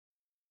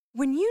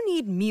When you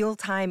need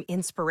mealtime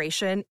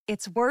inspiration,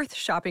 it's worth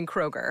shopping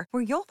Kroger,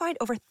 where you'll find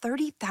over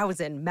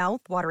 30,000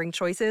 mouth-watering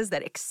choices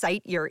that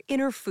excite your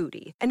inner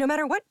foodie. And no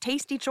matter what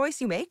tasty choice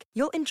you make,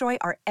 you'll enjoy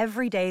our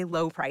everyday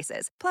low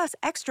prices, plus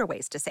extra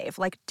ways to save,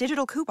 like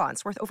digital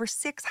coupons worth over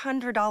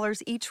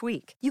 $600 each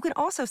week. You can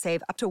also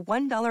save up to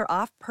 $1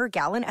 off per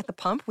gallon at the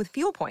pump with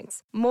fuel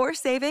points. More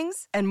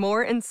savings and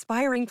more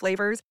inspiring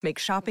flavors make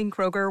shopping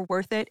Kroger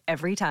worth it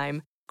every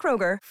time.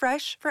 Kroger,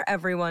 fresh for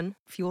everyone.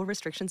 Fuel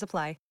restrictions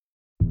apply.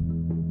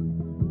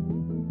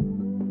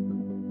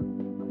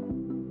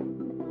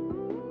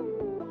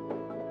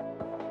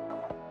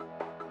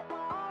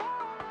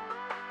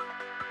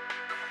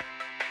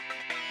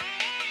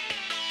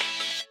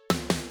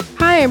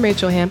 Hi, I'm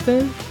Rachel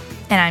Hampton.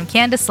 And I'm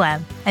Candace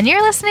Lem. And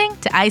you're listening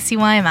to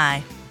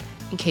ICYMI.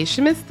 In case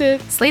you missed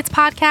it, Slate's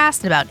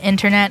podcast about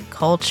internet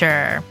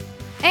culture.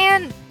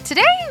 And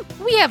today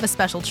we have a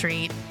special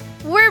treat.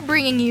 We're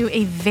bringing you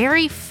a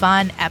very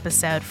fun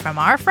episode from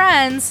our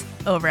friends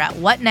over at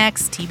What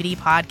Next TBD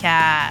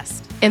podcast.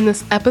 In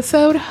this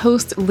episode,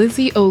 host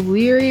Lizzie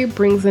O'Leary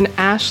brings in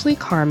Ashley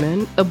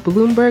Carman, a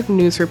Bloomberg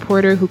News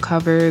reporter who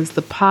covers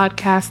the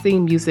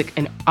podcasting, music,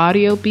 and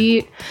audio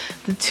beat.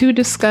 The two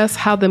discuss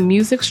how the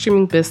music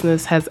streaming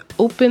business has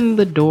opened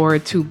the door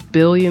to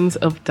billions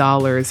of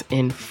dollars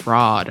in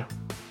fraud.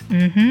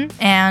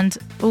 And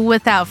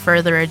without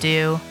further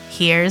ado,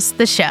 here's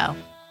the show.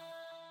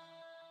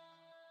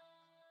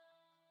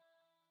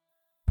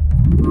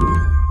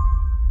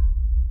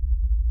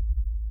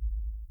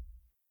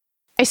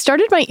 I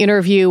started my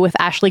interview with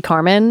Ashley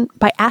Carman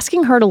by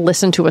asking her to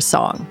listen to a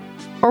song,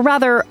 or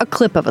rather, a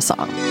clip of a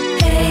song.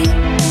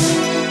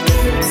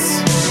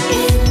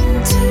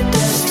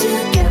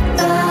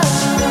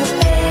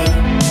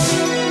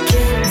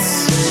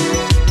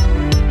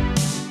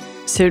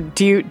 So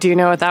do you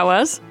know what that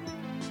was?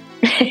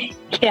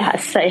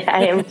 Yes,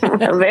 I am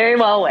very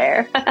well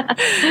aware.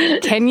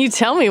 Can you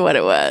tell me what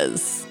it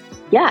was?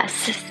 Yes.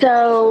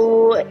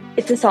 So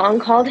it's a song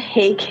called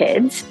Hey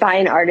Kids by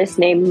an artist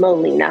named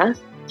Molina.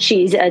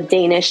 She's a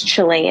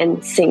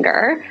Danish-Chilean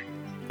singer.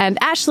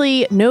 And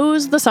Ashley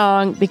knows the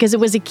song because it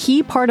was a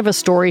key part of a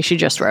story she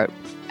just wrote.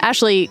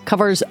 Ashley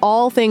covers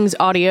all things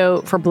audio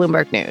for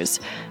Bloomberg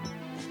News.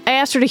 I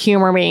asked her to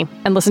humor me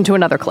and listen to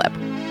another clip.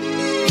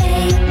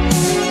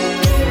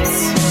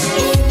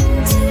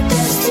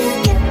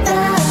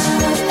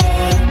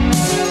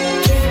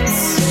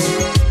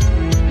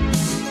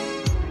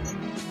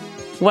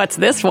 What's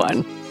this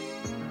one?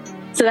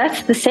 So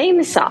that's the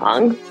same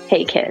song,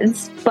 Hey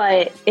Kids,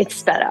 but it's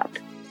sped up.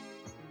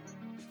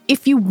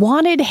 If you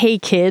wanted Hey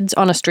Kids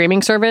on a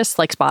streaming service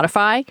like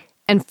Spotify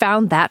and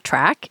found that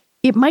track,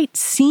 it might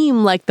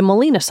seem like the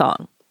Molina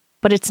song,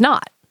 but it's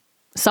not.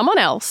 Someone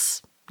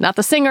else, not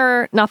the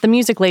singer, not the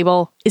music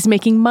label, is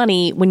making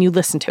money when you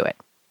listen to it.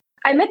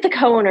 I met the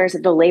co-owners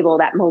of the label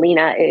that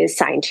Molina is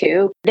signed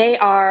to. They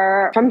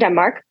are from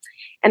Denmark.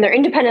 And their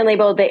independent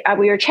label,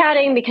 we were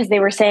chatting because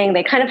they were saying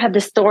they kind of had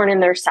this thorn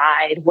in their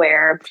side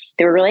where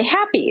they were really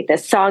happy.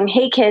 This song,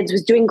 Hey Kids,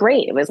 was doing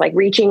great. It was like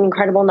reaching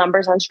incredible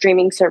numbers on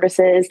streaming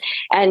services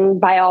and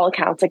by all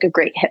accounts, like a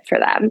great hit for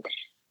them.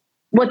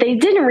 What they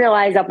didn't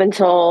realize up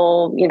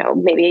until,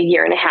 maybe a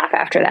year and a half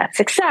after that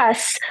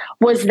success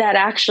was that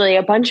actually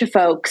a bunch of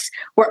folks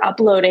were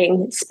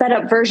uploading sped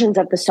up versions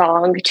of the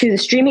song to the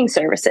streaming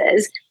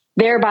services,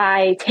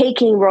 thereby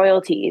taking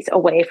royalties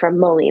away from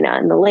Molina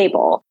and the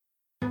label.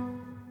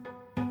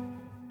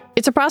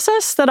 It's a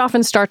process that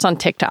often starts on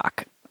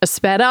TikTok. A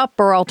sped up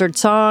or altered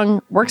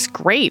song works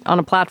great on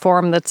a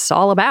platform that's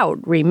all about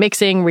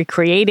remixing,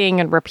 recreating,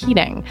 and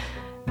repeating.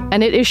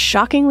 And it is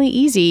shockingly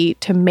easy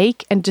to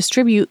make and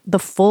distribute the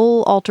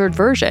full altered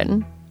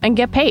version and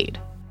get paid.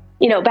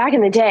 Back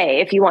in the day,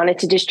 if you wanted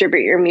to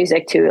distribute your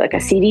music to like a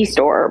CD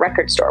store or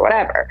record store,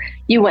 whatever,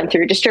 you went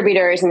through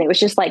distributors and it was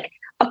just like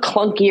a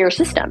clunkier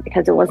system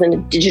because it wasn't a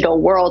digital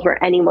world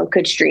where anyone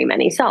could stream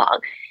any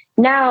song.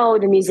 Now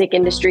the music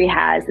industry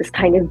has this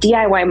kind of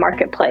DIY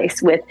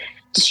marketplace with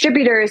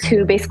distributors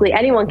who basically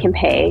anyone can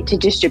pay to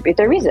distribute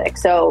their music.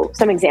 So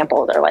some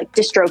examples are like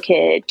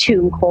DistroKid,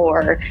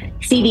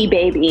 TuneCore, CD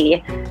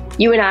Baby.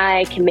 You and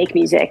I can make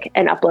music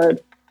and upload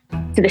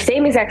to the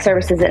same exact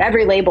services that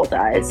every label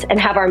does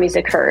and have our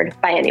music heard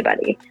by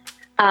anybody.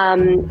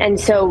 And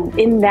so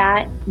in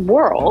that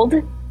world,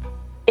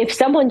 if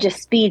someone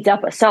just speeds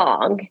up a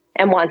song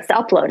and wants to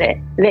upload it,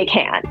 they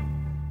can.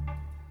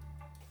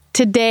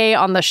 Today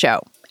on the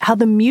show, how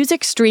the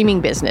music streaming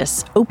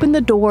business opened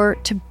the door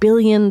to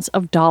billions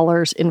of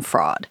dollars in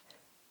fraud.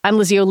 I'm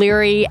Lizzie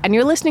O'Leary, and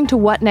you're listening to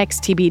What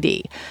Next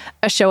TBD,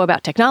 a show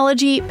about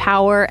technology,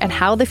 power, and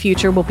how the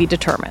future will be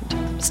determined.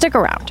 Stick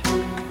around.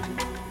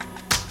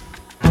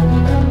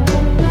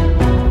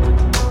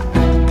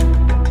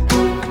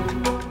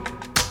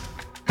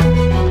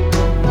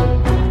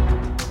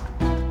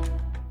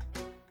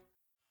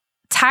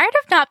 Tired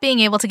of not being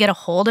able to get a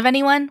hold of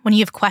anyone when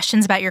you have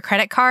questions about your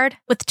credit card?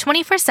 With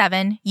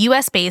 24/7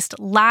 US-based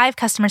live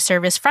customer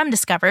service from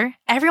Discover,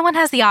 everyone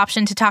has the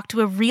option to talk to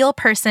a real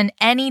person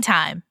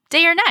anytime,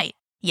 day or night.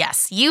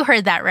 Yes, you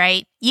heard that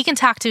right. You can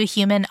talk to a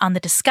human on the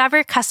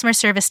Discover customer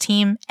service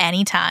team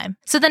anytime.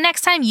 So the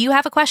next time you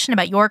have a question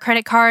about your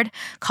credit card,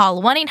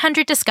 call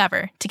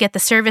 1-800-DISCOVER to get the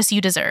service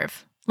you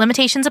deserve.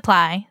 Limitations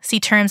apply.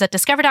 See terms at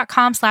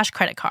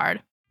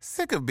discover.com/creditcard.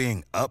 Sick of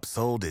being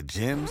upsold at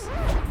gyms?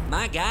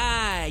 My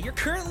guy, you're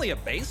currently a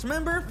base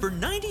member? For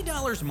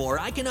 $90 more,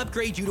 I can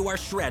upgrade you to our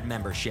Shred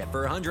membership.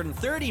 For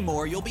 $130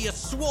 more, you'll be a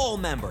Swole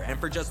member.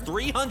 And for just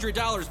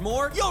 $300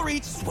 more, you'll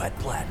reach Sweat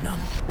Platinum.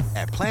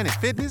 At Planet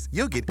Fitness,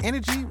 you'll get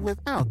energy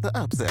without the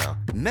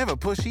upsell. Never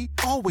pushy,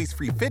 always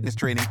free fitness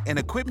training and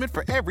equipment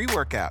for every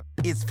workout.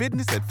 It's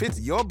fitness that fits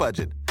your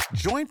budget.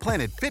 Join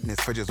Planet Fitness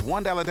for just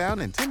 $1 down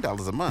and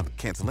 $10 a month.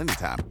 Cancel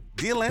anytime.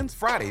 Deal ends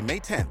Friday, May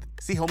 10th.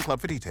 See Home Club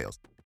for details.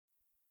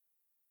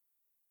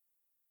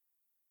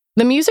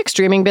 The music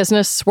streaming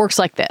business works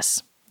like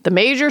this. The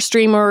major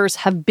streamers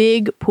have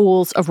big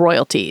pools of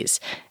royalties.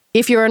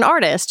 If you're an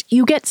artist,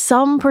 you get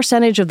some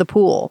percentage of the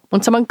pool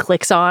when someone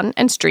clicks on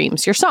and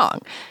streams your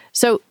song.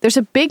 So there's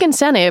a big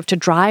incentive to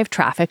drive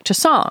traffic to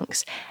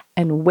songs.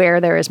 And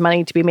where there is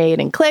money to be made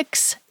in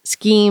clicks,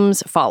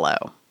 schemes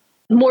follow.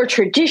 More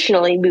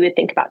traditionally, we would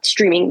think about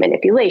streaming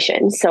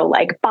manipulation. So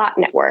like bot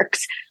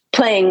networks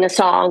playing a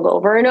song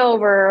over and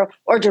over,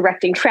 or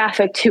directing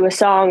traffic to a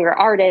song or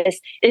artist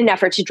in an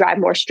effort to drive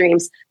more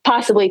streams,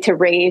 possibly to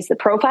raise the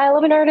profile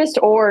of an artist,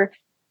 or,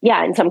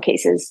 in some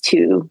cases,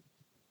 to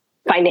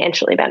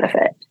financially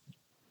benefit.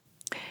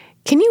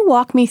 Can you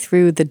walk me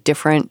through the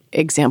different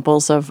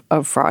examples of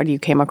fraud you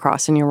came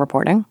across in your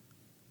reporting?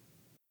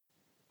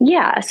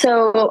 Yeah,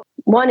 so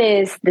one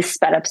is the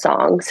sped up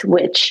songs,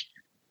 which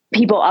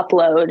people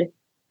upload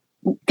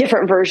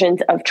different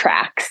versions of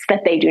tracks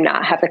that they do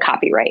not have the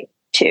copyright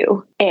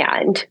to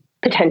and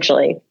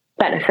potentially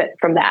benefit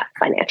from that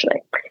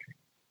financially.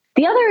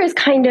 The other is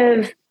kind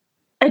of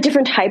a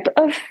different type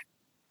of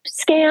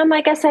scam, I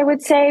guess I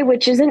would say,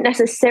 which isn't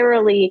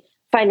necessarily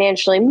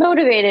financially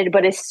motivated,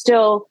 but is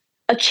still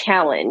a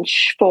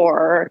challenge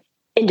for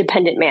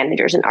independent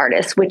managers and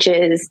artists, which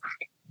is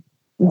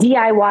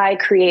DIY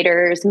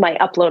creators might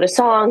upload a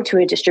song to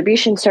a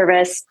distribution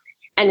service,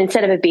 and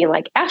instead of it being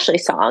like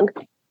Ashley's song,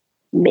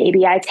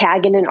 maybe I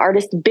tag in an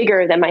artist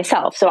bigger than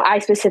myself. So I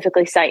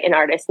specifically cite an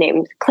artist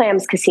named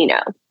Clams Casino.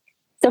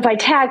 So if I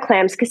tag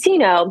Clams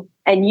Casino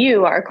and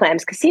you are a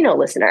Clams Casino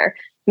listener,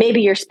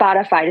 maybe your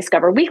Spotify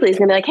Discover Weekly is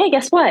going to be like, hey,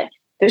 guess what?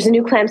 There's a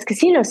new Clams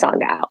Casino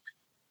song out.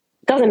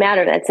 Doesn't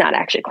matter that it's not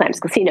actually Clams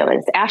Casino and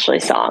it's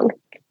Ashley's song.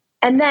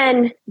 And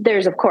then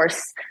there's, of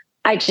course,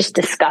 I just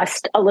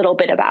discussed a little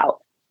bit about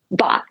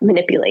bot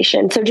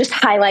manipulation. So just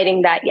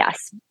highlighting that,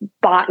 yes,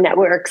 bot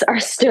networks are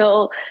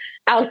still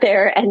out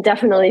there and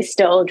definitely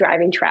still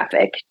driving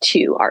traffic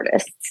to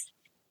artists.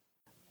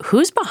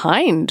 Who's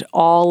behind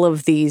all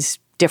of these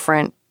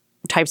different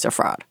types of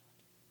fraud?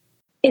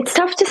 It's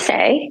tough to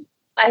say.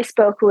 I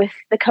spoke with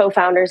the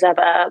co-founders of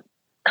a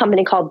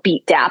company called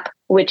BeatDap,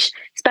 which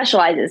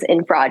specializes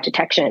in fraud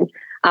detection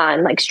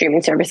on like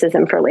streaming services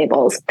and for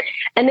labels.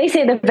 And they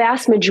say the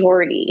vast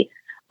majority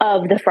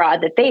of the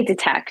fraud that they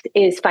detect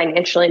is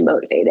financially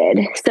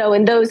motivated. So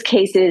in those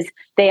cases,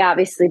 they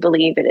obviously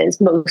believe it is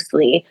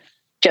mostly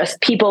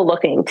just people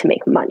looking to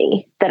make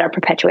money that are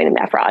perpetuating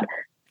that fraud.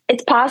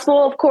 It's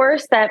possible, of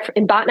course, that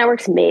in bot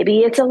networks, maybe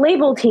it's a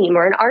label team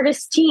or an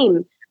artist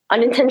team,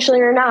 unintentionally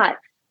or not,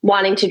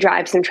 wanting to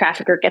drive some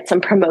traffic or get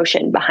some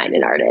promotion behind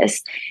an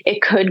artist.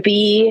 It could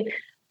be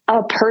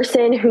a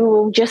person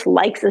who just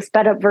likes a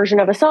sped up version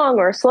of a song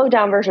or a slowed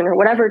down version or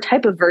whatever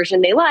type of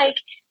version they like,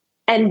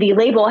 and the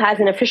label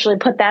hasn't officially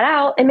put that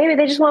out, and maybe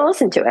they just want to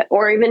listen to it.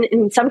 Or even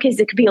in some cases,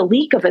 it could be a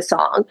leak of a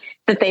song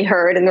that they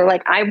heard, and they're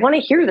like, I want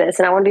to hear this,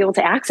 and I want to be able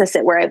to access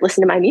it where I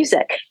listen to my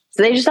music.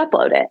 So they just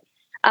upload it.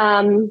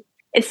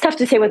 It's tough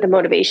to say what the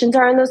motivations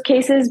are in those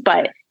cases,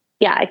 but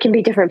yeah, it can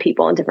be different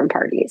people and different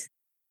parties.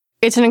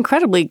 It's an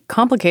incredibly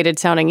complicated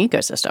sounding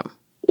ecosystem.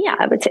 Yeah,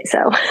 I would say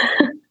so.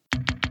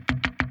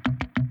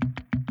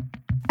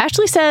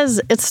 Ashley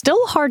says it's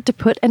still hard to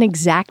put an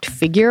exact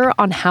figure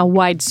on how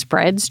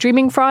widespread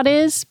streaming fraud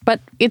is, but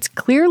it's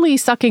clearly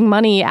sucking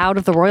money out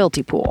of the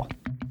royalty pool.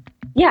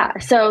 Yeah,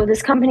 so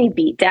this company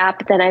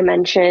BeatDap that I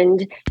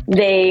mentioned,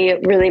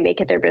 they really make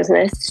it their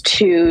business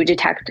to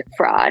detect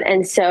fraud.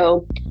 And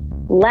so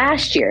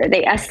last year,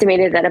 they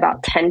estimated that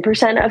about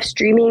 10% of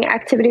streaming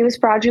activity was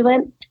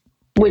fraudulent,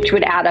 which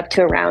would add up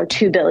to around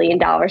 $2 billion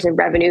in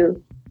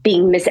revenue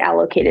being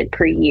misallocated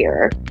per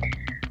year.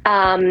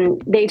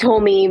 They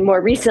told me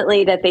more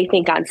recently that they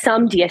think on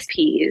some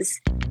DSPs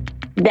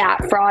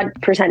that fraud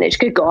percentage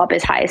could go up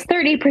as high as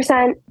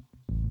 30%.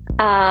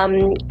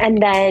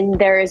 And then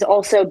there has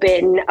also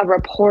been a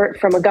report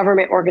from a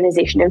government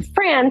organization in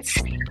France,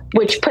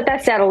 which put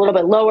that stat a little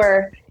bit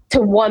lower to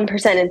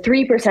 1% and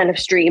 3% of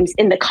streams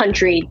in the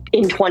country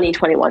in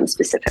 2021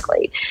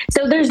 specifically.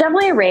 So there's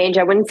definitely a range.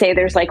 I wouldn't say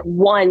there's like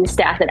one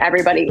stat that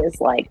everybody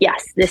is like,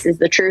 yes, this is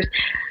the truth.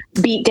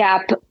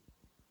 BeatDap,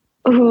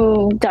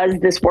 who does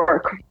this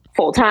work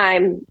full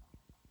time,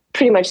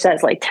 pretty much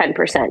says like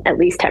 10%, at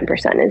least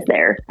 10% is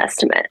their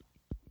estimate.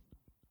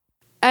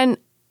 And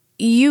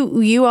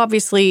you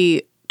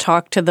obviously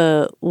talked to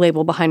the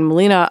label behind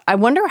Melina, I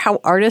wonder how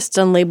artists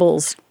and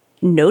labels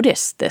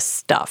notice this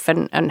stuff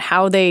and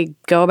how they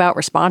go about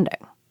responding.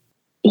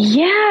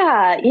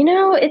 Yeah,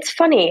 it's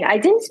funny. I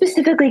didn't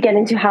specifically get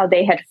into how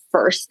they had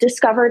first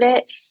discovered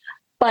it,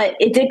 but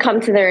it did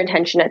come to their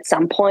attention at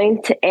some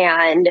point.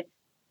 And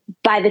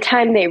by the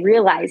time they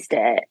realized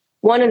it,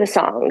 one of the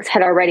songs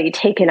had already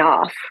taken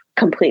off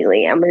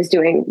completely and was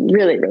doing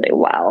really, really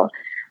well.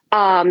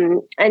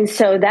 And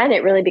so then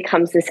it really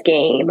becomes this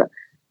game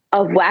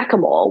of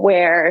whack-a-mole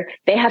where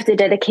they have to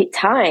dedicate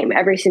time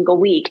every single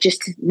week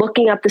just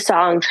looking up the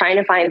song, trying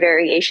to find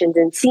variations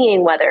and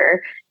seeing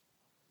whether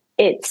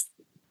it's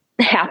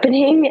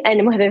happening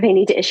and whether they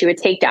need to issue a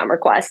takedown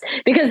request,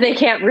 because they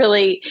can't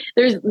really,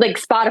 there's like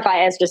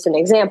Spotify as just an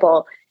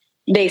example,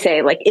 they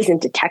say like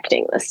isn't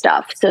detecting this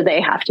stuff. So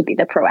they have to be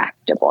the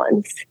proactive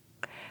ones.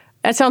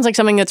 That sounds like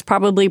something that's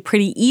probably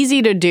pretty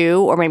easy to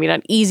do, or maybe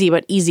not easy,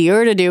 but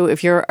easier to do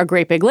if you're a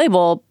great big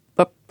label,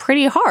 but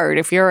pretty hard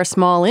if you're a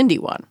small indie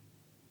one.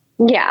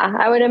 Yeah,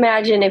 I would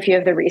imagine if you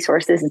have the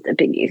resources, it's a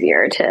bit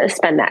easier to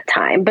spend that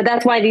time. But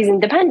that's why these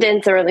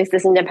independents, or at least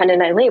this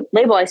independent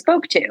label I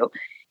spoke to,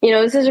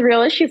 this is a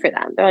real issue for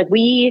them. They're like,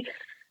 we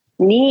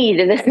need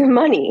this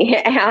money.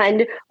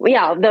 And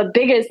yeah,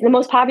 the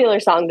most popular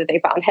song that they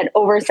found had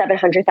over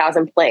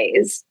 700,000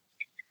 plays.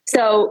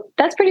 So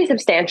that's pretty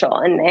substantial.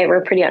 And they were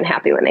pretty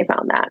unhappy when they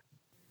found that.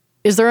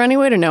 Is there any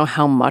way to know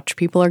how much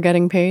people are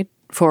getting paid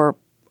for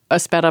a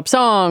sped up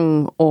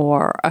song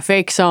or a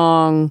fake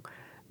song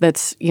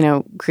that's,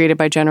 created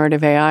by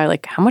generative AI?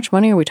 Like, how much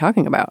money are we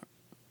talking about?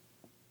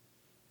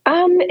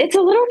 It's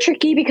a little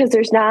tricky because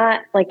there's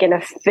not like an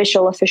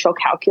official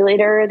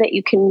calculator that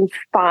you can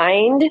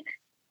find.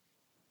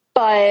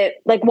 But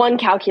like one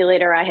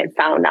calculator I had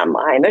found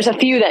online, there's a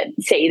few that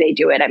say they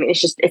do it. I mean,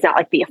 it's not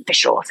like the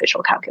official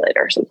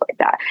calculator or something like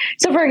that.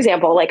 So for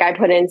example, like I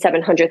put in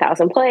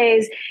 700,000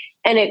 plays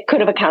and it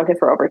could have accounted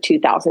for over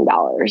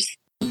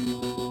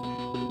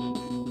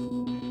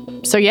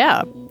 $2,000. So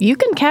yeah, you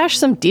can cash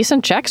some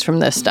decent checks from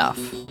this stuff.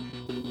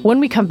 When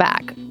we come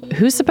back,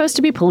 who's supposed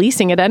to be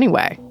policing it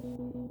anyway?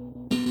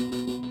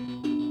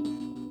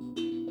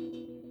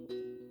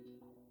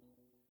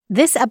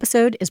 This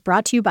episode is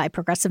brought to you by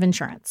Progressive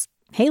Insurance.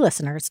 Hey,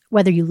 listeners,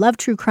 whether you love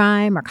true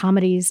crime or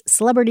comedies,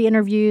 celebrity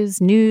interviews,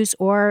 news,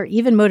 or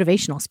even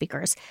motivational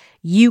speakers,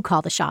 you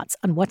call the shots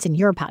on what's in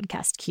your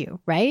podcast queue,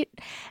 right?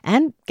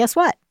 And guess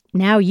what?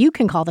 Now you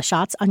can call the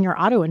shots on your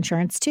auto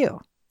insurance, too.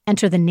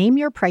 Enter the Name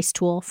Your Price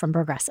tool from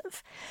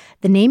Progressive.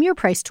 The Name Your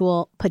Price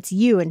tool puts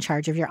you in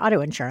charge of your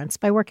auto insurance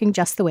by working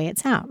just the way it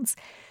sounds.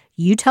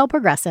 You tell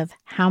Progressive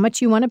how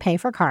much you want to pay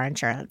for car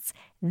insurance.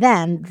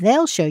 Then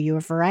they'll show you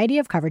a variety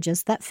of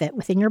coverages that fit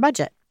within your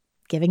budget,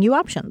 giving you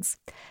options.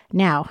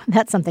 Now,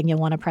 that's something you'll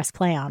want to press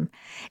play on.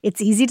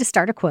 It's easy to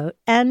start a quote,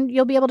 and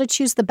you'll be able to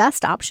choose the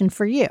best option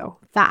for you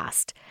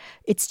fast.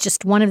 It's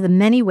just one of the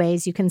many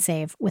ways you can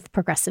save with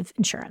Progressive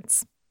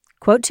Insurance.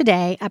 Quote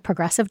today at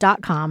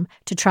Progressive.com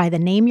to try the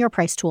Name Your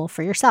Price tool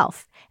for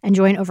yourself and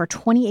join over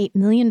 28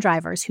 million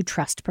drivers who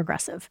trust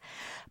Progressive.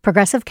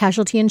 Progressive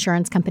Casualty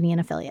Insurance Company and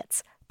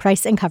Affiliates.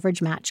 Price and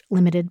coverage match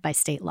limited by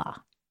state law.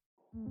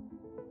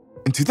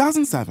 In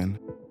 2007,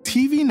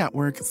 TV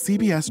network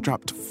CBS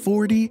dropped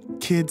 40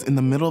 kids in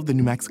the middle of the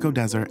New Mexico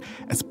desert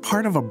as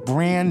part of a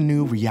brand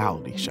new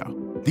reality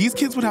show. These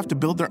kids would have to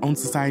build their own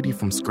society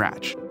from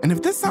scratch. And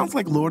if this sounds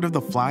like Lord of the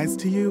Flies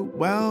to you,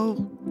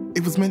 well,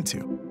 it was meant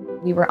to.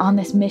 We were on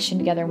this mission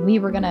together, and we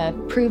were going to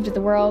prove to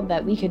the world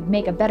that we could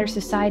make a better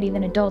society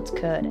than adults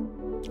could.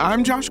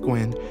 I'm Josh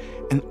Gwynn,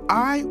 and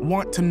I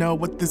want to know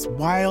what this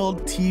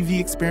wild TV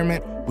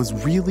experiment was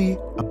really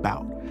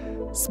about.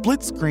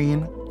 Split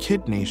Screen,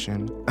 Kid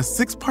Nation, a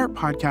 6-part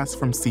podcast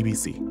from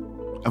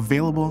CBC.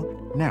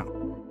 Available now.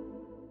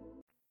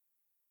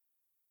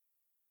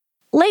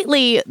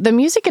 Lately, the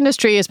music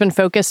industry has been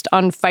focused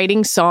on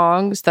fighting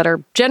songs that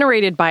are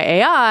generated by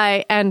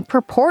AI and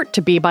purport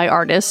to be by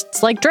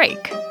artists like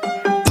Drake.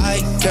 I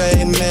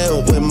came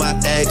in with my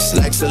ex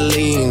like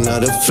Selena,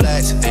 the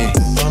flex,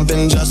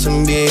 bumping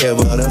Justin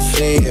Bieber, the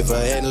flavor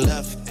and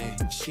left.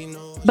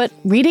 But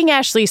reading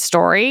Ashley's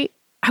story,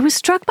 I was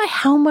struck by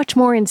how much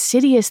more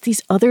insidious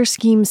these other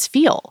schemes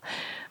feel.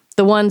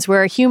 The ones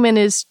where a human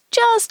is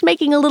just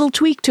making a little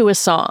tweak to a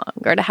song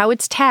or to how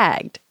it's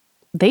tagged.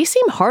 They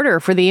seem harder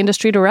for the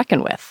industry to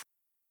reckon with.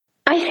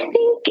 I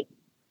think,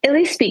 at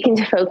least speaking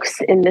to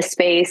folks in this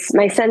space,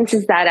 my sense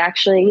is that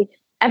actually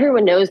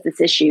everyone knows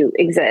this issue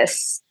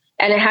exists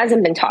and it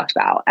hasn't been talked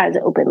about as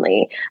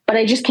openly. But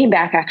I just came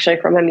back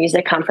actually from a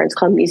music conference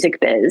called Music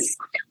Biz,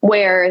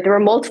 where there were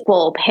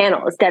multiple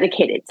panels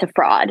dedicated to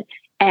fraud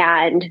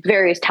and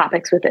various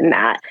topics within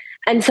that.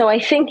 And so I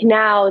think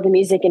now the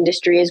music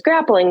industry is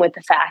grappling with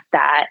the fact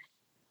that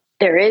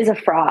there is a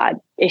fraud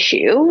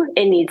issue.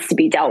 It needs to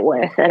be dealt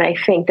with. And I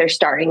think they're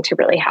starting to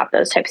really have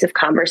those types of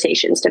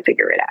conversations to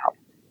figure it out.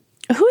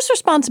 Whose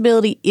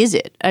responsibility is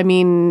it? I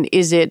mean,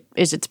 is it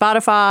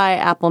Spotify,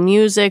 Apple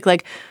Music?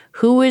 Like,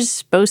 who is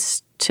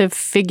supposed to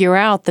figure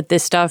out that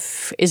this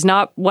stuff is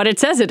not what it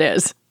says it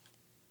is?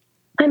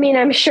 I mean,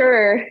 I'm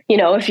sure,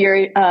 if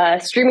you're a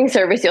streaming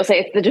service, you'll say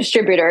it's the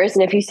distributors.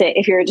 And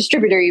if you're a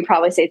distributor, you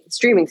probably say it's the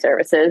streaming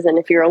services. And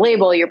if you're a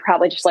label, you're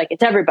probably just like,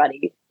 it's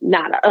everybody,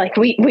 not like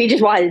we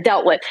just want it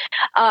dealt with.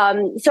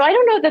 So I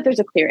don't know that there's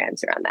a clear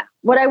answer on that.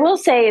 What I will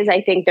say is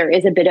I think there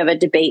is a bit of a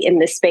debate in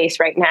this space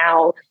right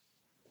now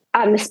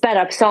on the sped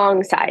up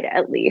song side,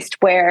 at least,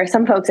 where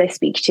some folks I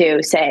speak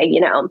to say,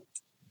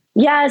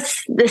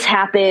 yes, this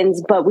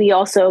happens, but we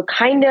also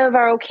kind of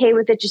are okay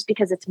with it just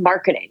because it's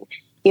marketing.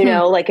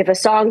 Like if a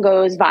song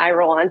goes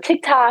viral on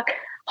TikTok,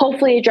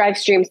 hopefully it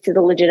drives streams to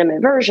the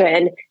legitimate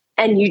version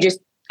and you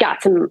just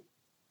got some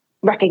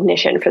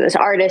recognition for this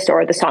artist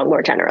or the song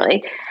more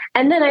generally.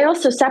 And then I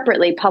also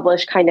separately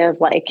published kind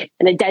of like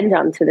an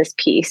addendum to this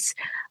piece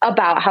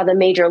about how the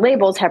major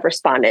labels have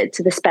responded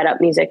to the sped up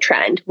music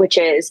trend, which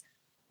is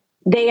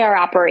they are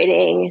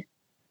operating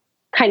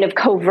kind of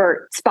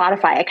covert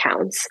Spotify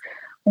accounts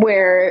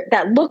where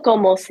that look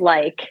almost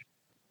like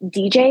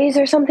DJs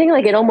or something.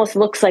 Like it almost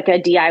looks like a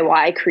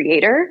DIY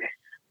creator,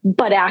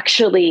 but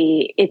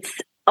actually it's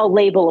a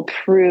label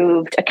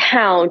approved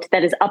account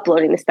that is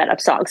uploading the sped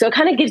up song. So it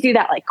kind of gives you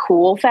that like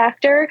cool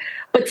factor,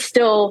 but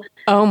still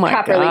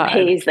properly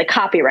pays the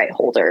copyright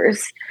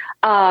holders.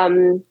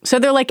 So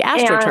they're like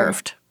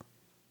astroturfed.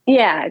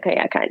 Yeah,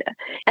 kind of.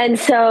 And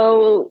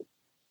so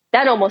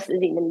that almost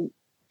isn't even,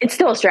 it's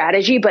still a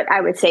strategy, but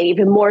I would say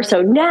even more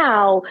so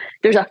now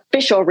there's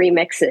official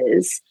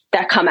remixes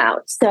that come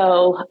out.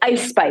 So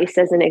Ice Spice,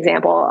 as an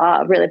example,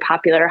 a really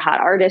popular hot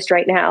artist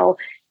right now,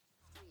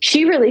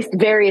 she released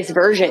various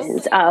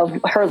versions of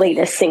her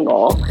latest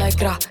single. Like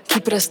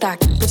keep it a stack,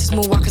 bitches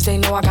move walk 'cause they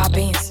know I got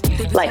beans.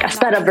 Like a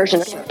sped up version.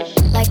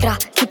 Like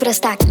keep it a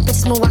stack,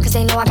 bitches move walk 'cause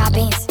they know I got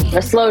beans.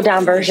 A slowed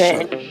down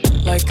version.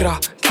 Like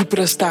keep it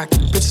a stack,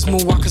 bitches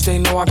move walk 'cause they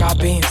know I got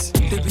beans.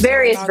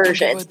 Various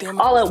versions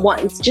all at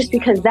once, just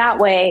because that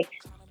way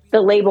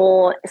the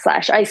label /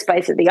 Ice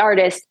Spice or the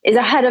artist is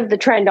ahead of the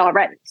trend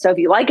already. So if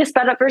you like a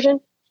sped up version,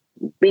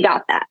 we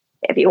got that.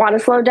 If you want a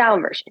slowed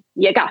down version,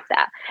 you got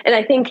that. And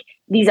I think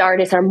these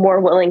artists are more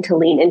willing to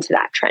lean into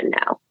that trend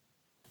now.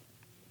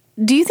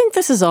 Do you think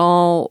this is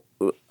all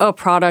a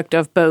product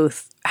of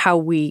both how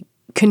we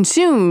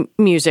consume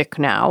music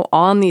now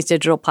on these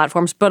digital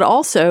platforms, but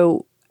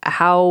also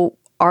how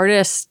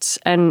artists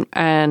and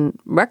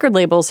record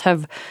labels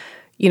have,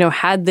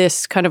 had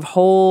this kind of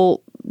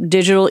whole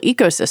digital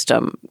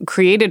ecosystem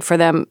created for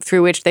them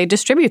through which they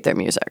distribute their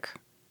music?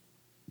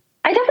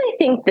 I definitely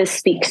think this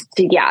speaks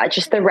to,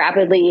 just the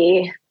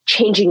rapidly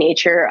changing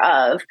nature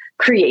of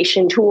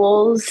creation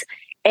tools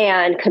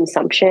and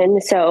consumption.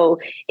 So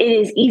it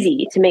is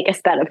easy to make a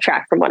sped up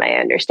track from what I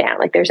understand.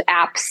 Like there's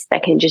apps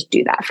that can just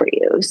do that for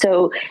you.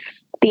 So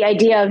the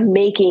idea of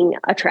making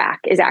a track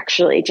is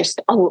actually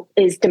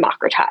is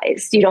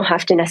democratized. You don't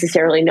have to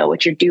necessarily know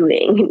what you're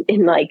doing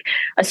in like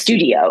a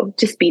studio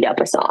to speed up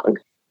a song.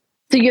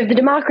 So you have the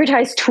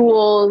democratized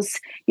tools,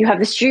 you have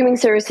the streaming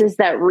services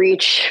that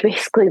reach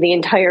basically the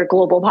entire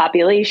global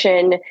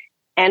population,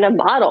 and a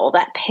model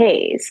that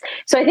pays.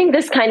 So I think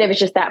this kind of is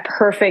just that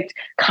perfect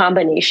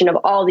combination of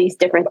all these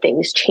different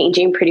things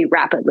changing pretty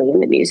rapidly in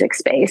the music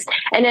space.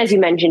 And as you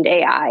mentioned,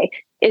 AI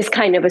is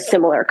kind of a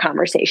similar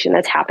conversation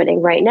that's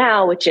happening right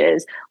now, which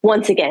is,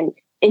 once again,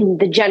 in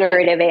the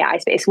generative AI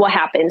space, what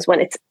happens when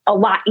it's a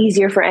lot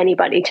easier for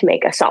anybody to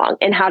make a song?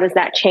 And how does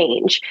that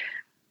change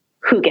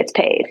who gets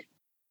paid?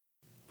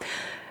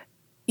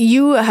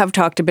 You have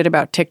talked a bit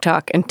about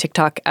TikTok and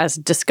TikTok as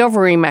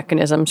discovery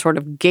mechanism, sort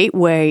of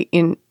gateway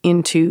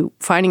into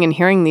finding and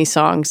hearing these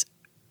songs.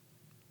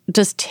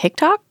 Does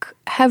TikTok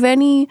have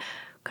any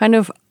kind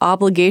of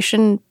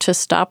obligation to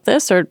stop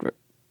this, or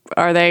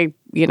are they,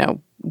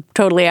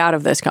 totally out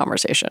of this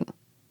conversation?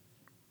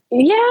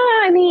 Yeah,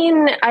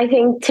 I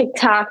think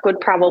TikTok would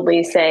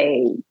probably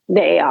say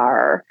they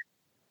are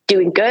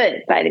doing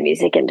good by the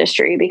music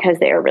industry because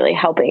they are really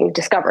helping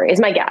discovery, is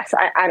my guess.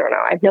 I don't know.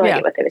 I have no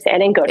idea what they would say. I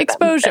didn't go to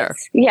exposure.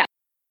 Yeah.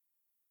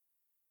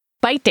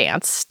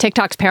 ByteDance,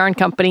 TikTok's parent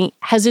company,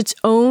 has its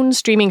own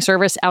streaming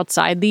service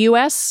outside the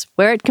U.S.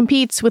 where it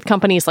competes with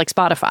companies like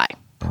Spotify.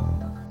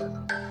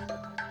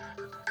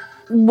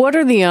 What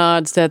are the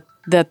odds that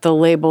the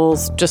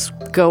labels just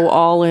go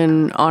all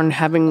in on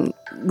having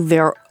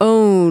their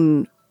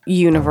own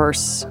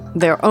universe,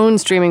 their own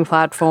streaming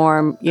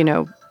platform?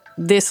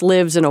 This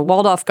lives in a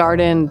walled-off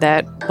garden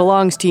that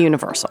belongs to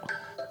Universal.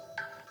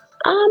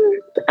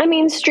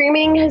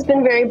 Streaming has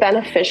been very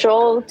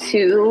beneficial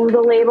to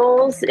the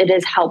labels. It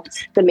has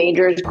helped the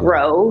majors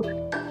grow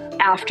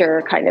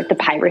after kind of the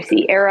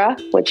piracy era,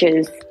 which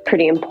is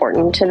pretty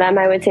important to them,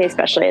 I would say,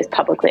 especially as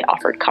publicly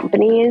offered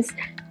companies.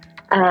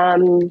 I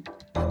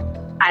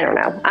don't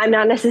know. I'm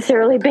not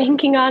necessarily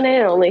banking on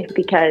it, only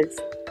because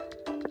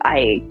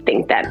I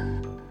think that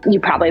you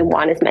probably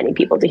want as many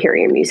people to hear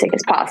your music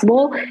as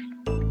possible.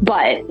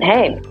 But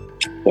hey,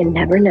 you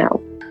never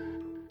know.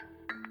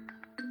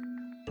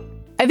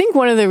 I think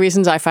one of the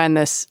reasons I find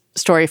this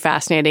story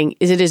fascinating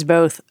is it is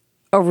both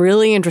a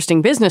really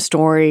interesting business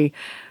story,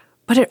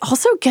 but it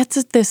also gets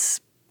at this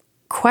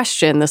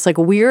question, this like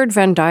weird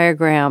Venn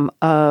diagram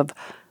of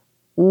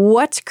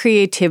what's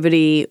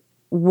creativity,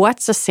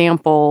 what's a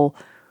sample,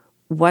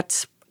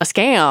 what's a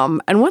scam,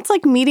 and what's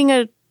like meeting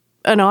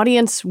an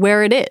audience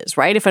where it is,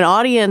 right? If an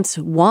audience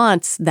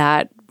wants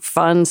that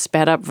fun,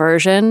 sped up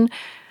version,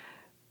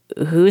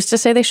 who's to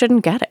say they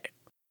shouldn't get it?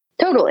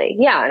 Totally.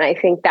 Yeah. And I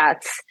think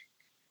that's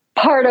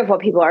part of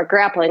what people are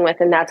grappling with.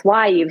 And that's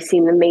why you've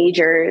seen the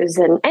majors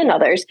and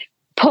others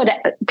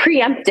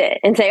preempt it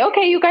and say,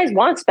 okay, you guys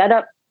want sped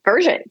up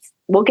versions.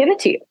 We'll give it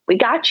to you. We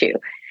got you.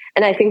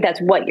 And I think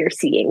that's what you're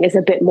seeing is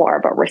a bit more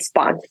of a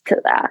response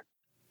to that.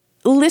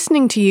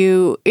 Listening to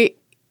you, it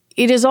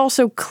is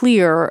also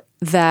clear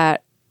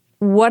that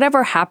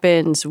whatever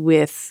happens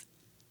with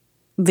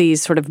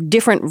these sort of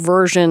different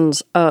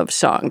versions of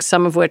songs,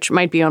 some of which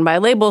might be owned by a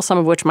label, some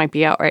of which might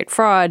be outright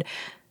fraud,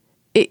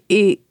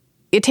 it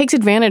takes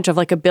advantage of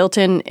like a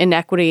built-in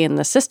inequity in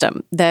the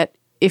system that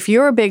if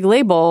you're a big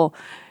label,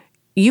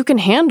 you can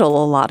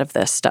handle a lot of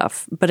this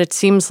stuff. But it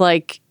seems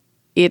like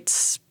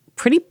it's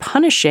pretty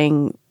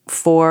punishing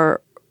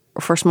for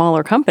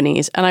smaller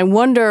companies. And I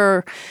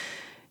wonder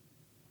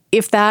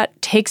if that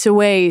takes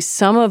away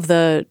some of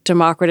the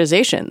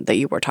democratization that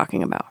you were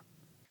talking about.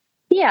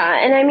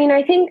 Yeah. And I mean,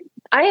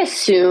 I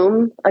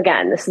assume,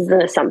 again, this is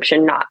an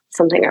assumption, not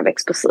something I've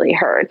explicitly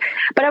heard,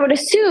 but I would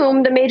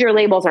assume the major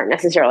labels aren't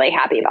necessarily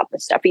happy about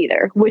this stuff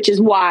either, which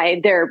is why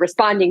they're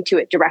responding to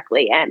it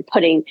directly and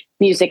putting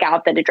music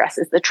out that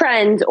addresses the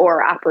trends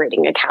or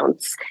operating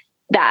accounts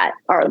that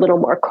are a little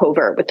more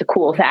covert with the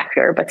cool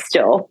factor, but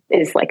still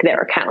is like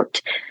their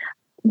account.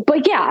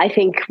 But yeah, I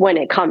think when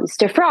it comes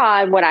to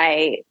fraud, what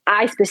I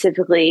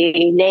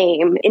specifically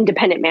name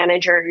independent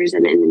managers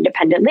and an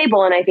independent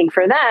label. And I think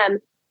for them,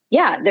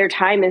 yeah, their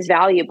time is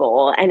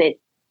valuable and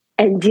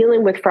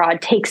dealing with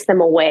fraud takes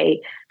them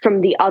away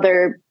from the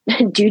other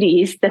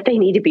duties that they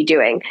need to be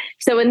doing.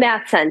 So in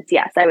that sense,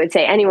 yes, I would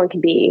say anyone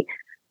can be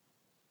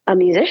a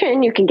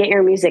musician. You can get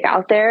your music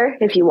out there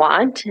if you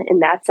want in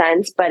that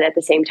sense. But at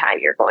the same time,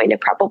 you're going to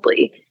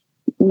probably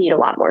need a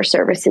lot more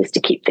services to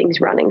keep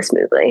things running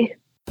smoothly.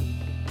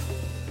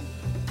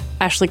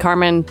 Ashley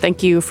Carman,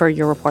 thank you for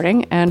your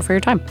reporting and for your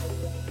time.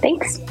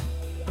 Thanks.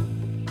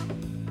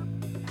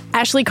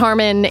 Ashley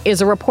Carman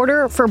is a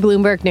reporter for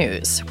Bloomberg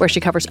News, where she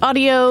covers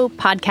audio,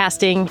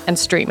 podcasting, and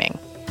streaming.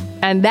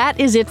 And that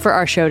is it for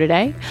our show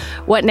today.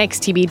 What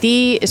Next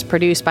TBD is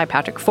produced by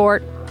Patrick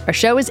Fort. Our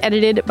show is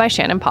edited by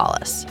Shannon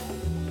Paulus.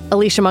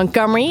 Alicia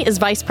Montgomery is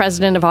vice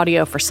president of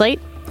audio for Slate.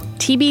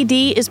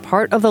 TBD is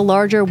part of the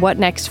larger What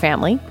Next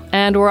family,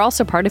 and we're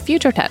also part of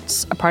Future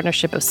Tense, a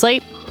partnership of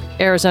Slate,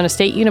 Arizona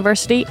State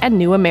University, and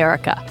New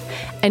America.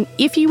 And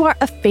if you are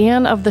a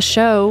fan of the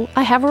show,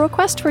 I have a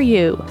request for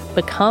you.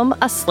 Become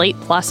a Slate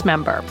Plus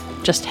member.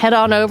 Just head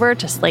on over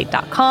to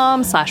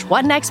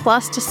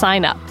slate.com/whatnextplus to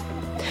sign up.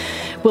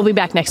 We'll be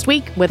back next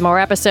week with more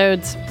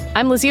episodes.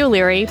 I'm Lizzie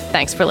O'Leary.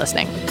 Thanks for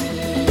listening.